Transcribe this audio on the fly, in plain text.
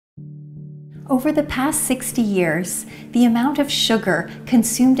Over the past 60 years, the amount of sugar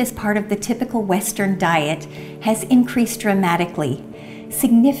consumed as part of the typical Western diet has increased dramatically.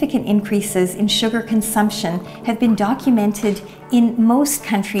 Significant increases in sugar consumption have been documented in most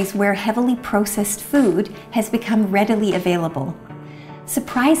countries where heavily processed food has become readily available.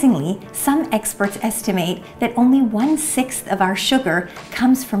 Surprisingly, some experts estimate that only 1/6 of our sugar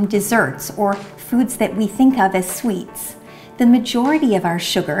comes from desserts or foods that we think of as sweets. The majority of our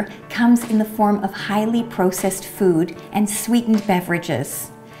sugar comes in the form of highly processed food and sweetened beverages.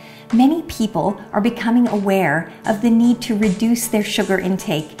 Many people are becoming aware of the need to reduce their sugar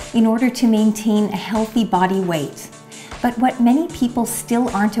intake in order to maintain a healthy body weight. But what many people still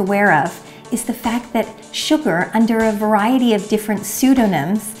aren't aware of is the fact that sugar, under a variety of different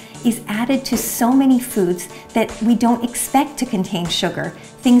pseudonyms, is added to so many foods that we don't expect to contain sugar.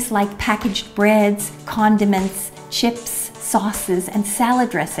 Things like packaged breads, condiments, chips, sauces, and salad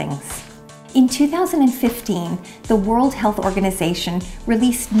dressings. In 2015, the World Health Organization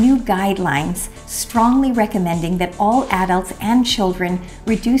released new guidelines strongly recommending that all adults and children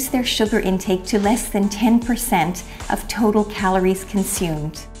reduce their sugar intake to less than 10% of total calories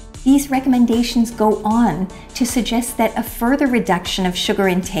consumed. These recommendations go on to suggest that a further reduction of sugar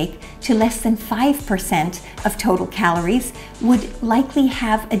intake to less than 5% of total calories would likely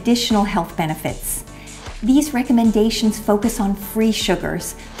have additional health benefits. These recommendations focus on free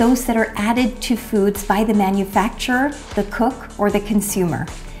sugars, those that are added to foods by the manufacturer, the cook, or the consumer,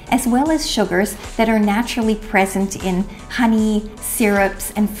 as well as sugars that are naturally present in honey,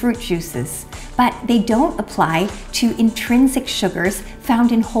 syrups, and fruit juices. But they don't apply to intrinsic sugars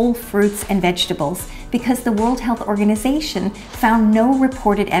found in whole fruits and vegetables because the World Health Organization found no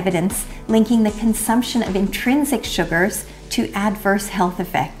reported evidence linking the consumption of intrinsic sugars to adverse health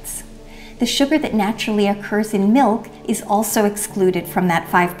effects. The sugar that naturally occurs in milk is also excluded from that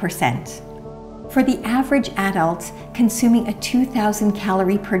 5%. For the average adult consuming a 2,000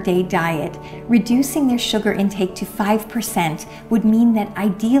 calorie per day diet, reducing their sugar intake to 5% would mean that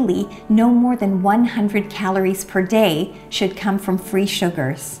ideally no more than 100 calories per day should come from free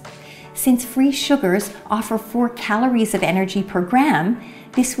sugars. Since free sugars offer 4 calories of energy per gram,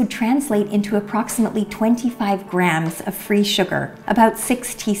 this would translate into approximately 25 grams of free sugar, about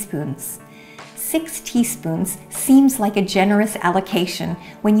 6 teaspoons. 6 teaspoons seems like a generous allocation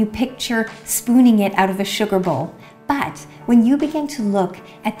when you picture spooning it out of a sugar bowl. But when you begin to look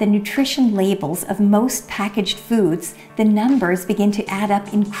at the nutrition labels of most packaged foods, the numbers begin to add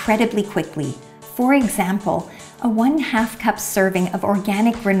up incredibly quickly. For example, a 1/2 cup serving of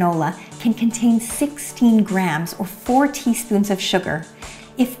organic granola can contain 16 grams or 4 teaspoons of sugar.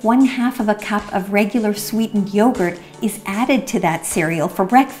 If 1/2 of a cup of regular sweetened yogurt is added to that cereal for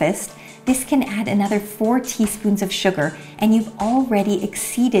breakfast, this can add another 4 teaspoons of sugar, and you've already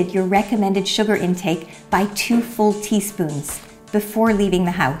exceeded your recommended sugar intake by 2 full teaspoons before leaving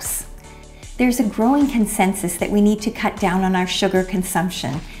the house. There's a growing consensus that we need to cut down on our sugar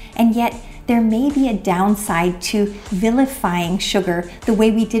consumption, and yet there may be a downside to vilifying sugar the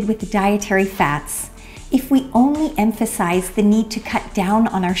way we did with the dietary fats. If we only emphasize the need to cut down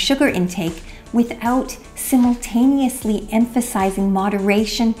on our sugar intake without simultaneously emphasizing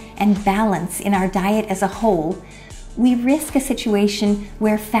moderation and balance in our diet as a whole, we risk a situation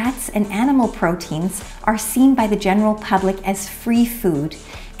where fats and animal proteins are seen by the general public as free food,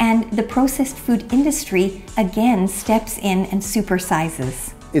 and the processed food industry again steps in and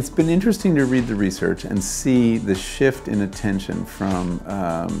supersizes. It's been interesting to read the research and see the shift in attention from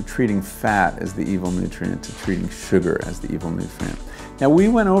treating fat as the evil nutrient to treating sugar as the evil nutrient. Now, we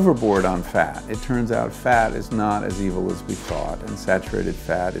went overboard on fat. It turns out fat is not as evil as we thought, and saturated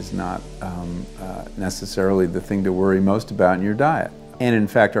fat is not necessarily the thing to worry most about in your diet. And in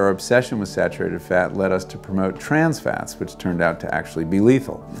fact, our obsession with saturated fat led us to promote trans fats, which turned out to actually be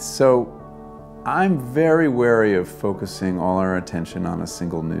lethal. So I'm very wary of focusing all our attention on a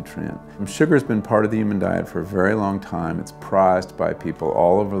single nutrient. Sugar's been part of the human diet for a very long time. It's prized by people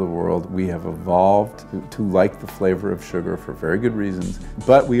all over the world. We have evolved to like the flavor of sugar for very good reasons,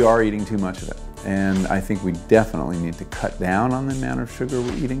 but we are eating too much of it. And I think we definitely need to cut down on the amount of sugar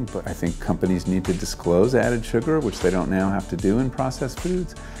we're eating, but I think companies need to disclose added sugar, which they don't now have to do in processed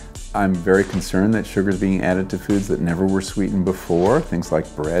foods. I'm very concerned that sugar is being added to foods that never were sweetened before. Things like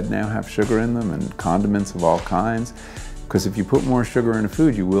bread now have sugar in them, and condiments of all kinds. Because if you put more sugar in a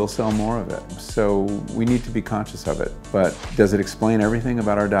food, you will sell more of it. So we need to be conscious of it. But does it explain everything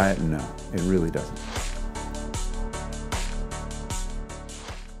about our diet? No, it really doesn't.